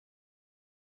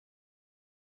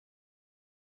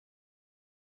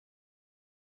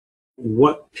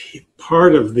what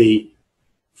part of the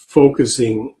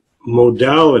focusing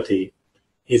modality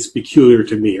is peculiar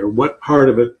to me, or what part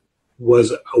of it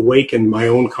was awakened my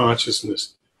own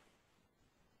consciousness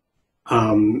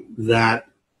that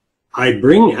I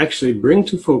actually bring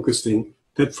to focusing,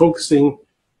 that focusing,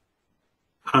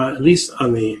 at least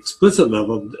on the explicit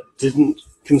level, didn't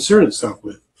concern itself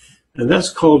with. And that's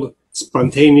called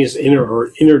spontaneous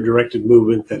inner directed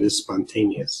movement that is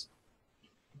spontaneous.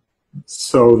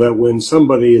 So that when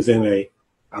somebody is in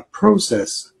a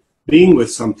process, being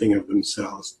with something of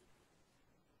themselves,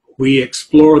 we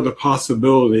explore the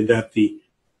possibility that the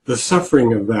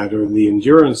suffering of that, or the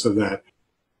endurance of that,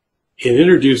 it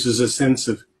introduces a sense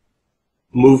of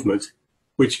movement,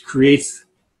 which creates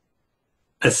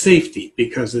a safety,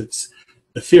 because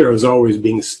the fear is always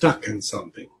being stuck in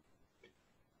something.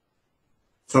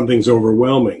 Something's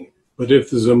overwhelming. But if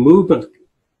there's a movement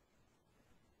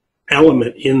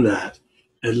element in that,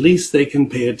 at least they can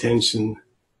pay attention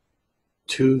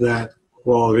to that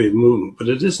quality of movement. But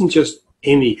it isn't just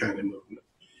any kind of movement.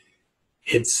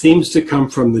 It seems to come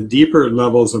from the deeper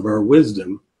levels of our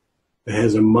wisdom that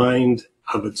has a mind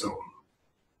of its own.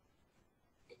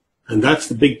 And that's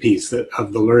the big piece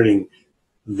of the learning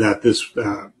that this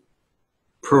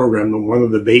program, one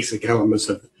of the basic elements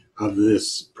of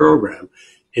this program,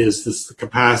 is the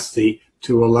capacity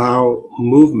to allow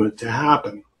movement to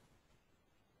happen.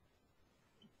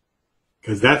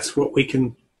 Because that's what we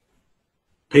can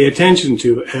pay attention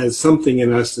to as something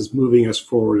in us is moving us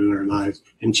forward in our lives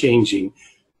and changing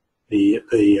the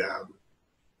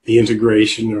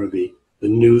integration, or the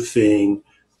new thing,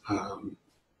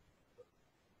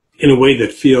 in a way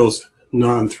that feels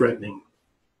non-threatening.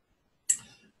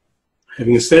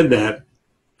 Having said that,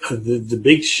 the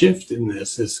big shift in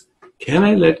this is, can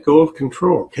I let go of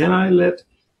control? Can I let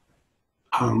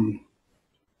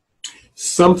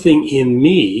something in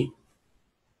me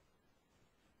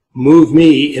move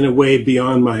me in a way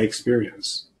beyond my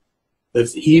experience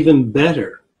that's even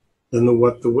better than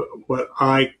what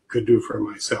I could do for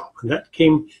myself? And that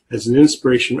came as an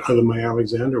inspiration out of my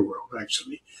Alexander world,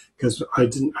 actually, because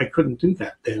I couldn't do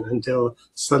that then, until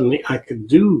suddenly I could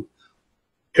do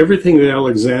everything that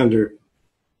Alexander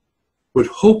would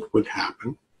hope would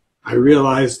happen. I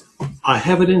realized I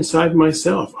have it inside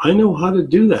myself. I know how to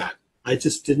do that. I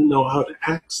just didn't know how to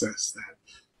access that.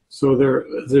 So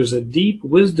there's a deep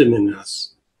wisdom in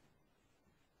us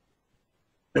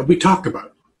that we talk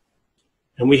about,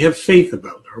 and we have faith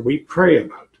about, or we pray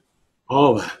about,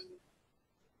 all that.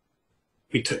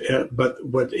 But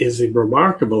what is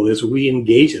remarkable is we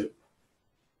engage it.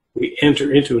 We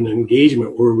enter into an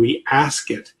engagement where we ask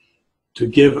it to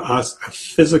give us a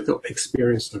physical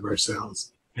experience of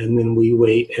ourselves. And then we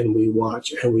wait and we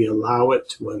watch and we allow it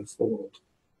to unfold.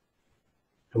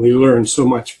 And we learn so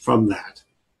much from that,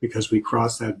 because we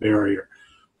cross that barrier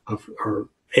of our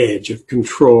edge of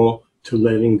control to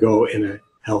letting go in a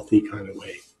healthy kind of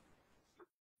way.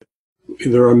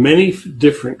 There are many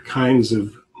different kinds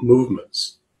of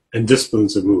movements and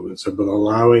disciplines of movements, about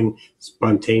allowing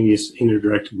spontaneous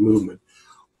inner-directed movement.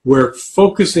 Where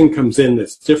focusing comes in,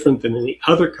 that's different than any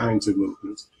other kinds of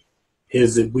movements,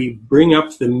 is that we bring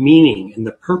up the meaning and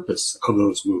the purpose of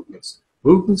those movements.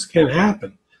 Movements can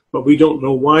happen, but we don't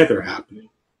know why they're happening,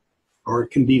 or it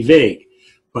can be vague.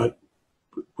 But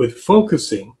with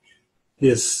focusing,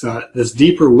 this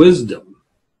deeper wisdom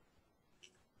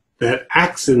that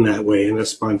acts in that way, in a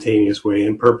spontaneous way,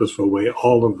 in purposeful way,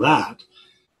 all of that,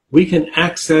 we can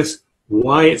access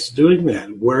why it's doing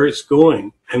that, where it's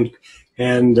going,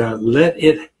 and let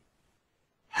it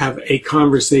have a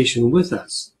conversation with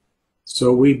us.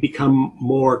 So we become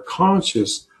more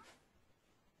conscious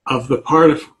of the part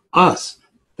of us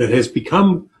that has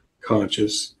become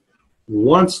conscious,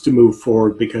 wants to move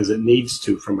forward because it needs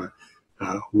to, from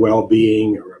a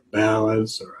well-being or a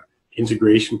balance or an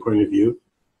integration point of view.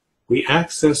 We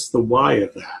access the why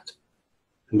of that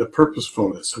and the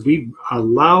purposefulness. So we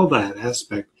allow that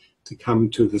aspect to come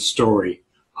to the story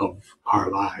of our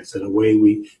lives in a way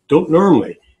we don't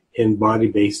normally in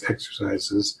body-based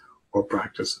exercises or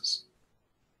practices.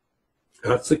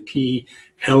 That's a key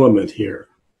element here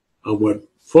of what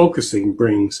focusing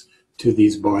brings to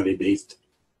these body-based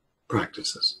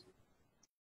practices.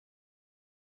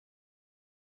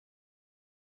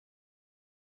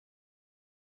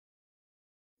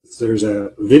 There's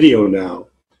a video now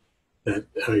that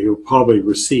you'll probably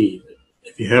receive,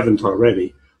 if you haven't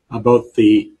already, about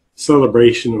the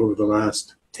celebration over the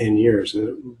last 10 years. And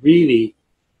it really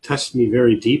touched me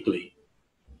very deeply,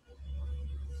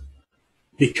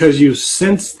 because you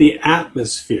sense the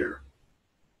atmosphere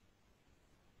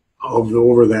of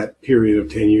over that period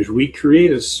of 10 years. We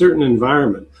create a certain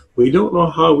environment We don't know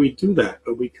how we do that,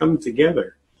 but we come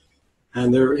together.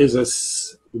 And there is a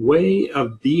way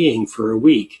of being for a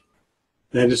week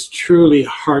that is truly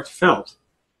heartfelt.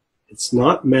 It's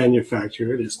not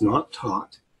manufactured, it's not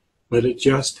taught, but it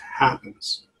just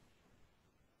happens.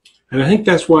 And I think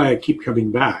that's why I keep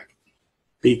coming back,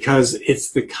 because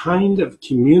it's the kind of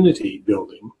community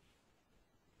building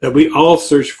that we all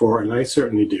search for, and I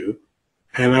certainly do,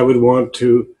 and I would want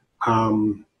to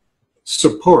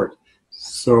support.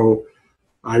 So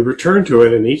I return to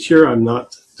it, and each year I'm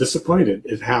not disappointed.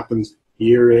 It happens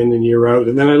year in and year out.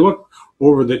 And then I look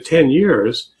over the 10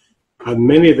 years,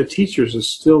 many of the teachers are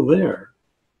still there.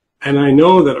 And I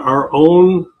know that our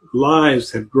own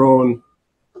lives have grown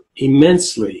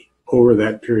immensely over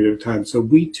that period of time. So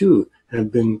we too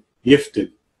have been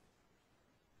gifted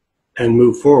and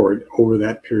move forward over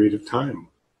that period of time.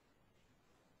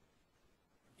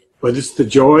 But it's the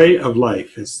joy of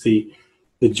life. It's the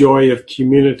joy of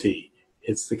community.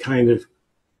 It's the kind of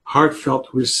heartfelt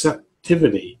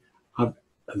receptivity of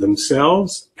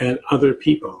themselves and other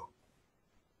people.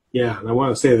 Yeah, and I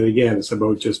want to say that again. It's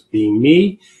about just being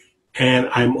me, and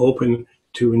I'm open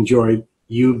to enjoy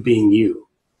you being you.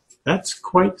 That's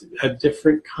quite a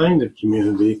different kind of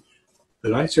community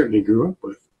that I certainly grew up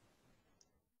with.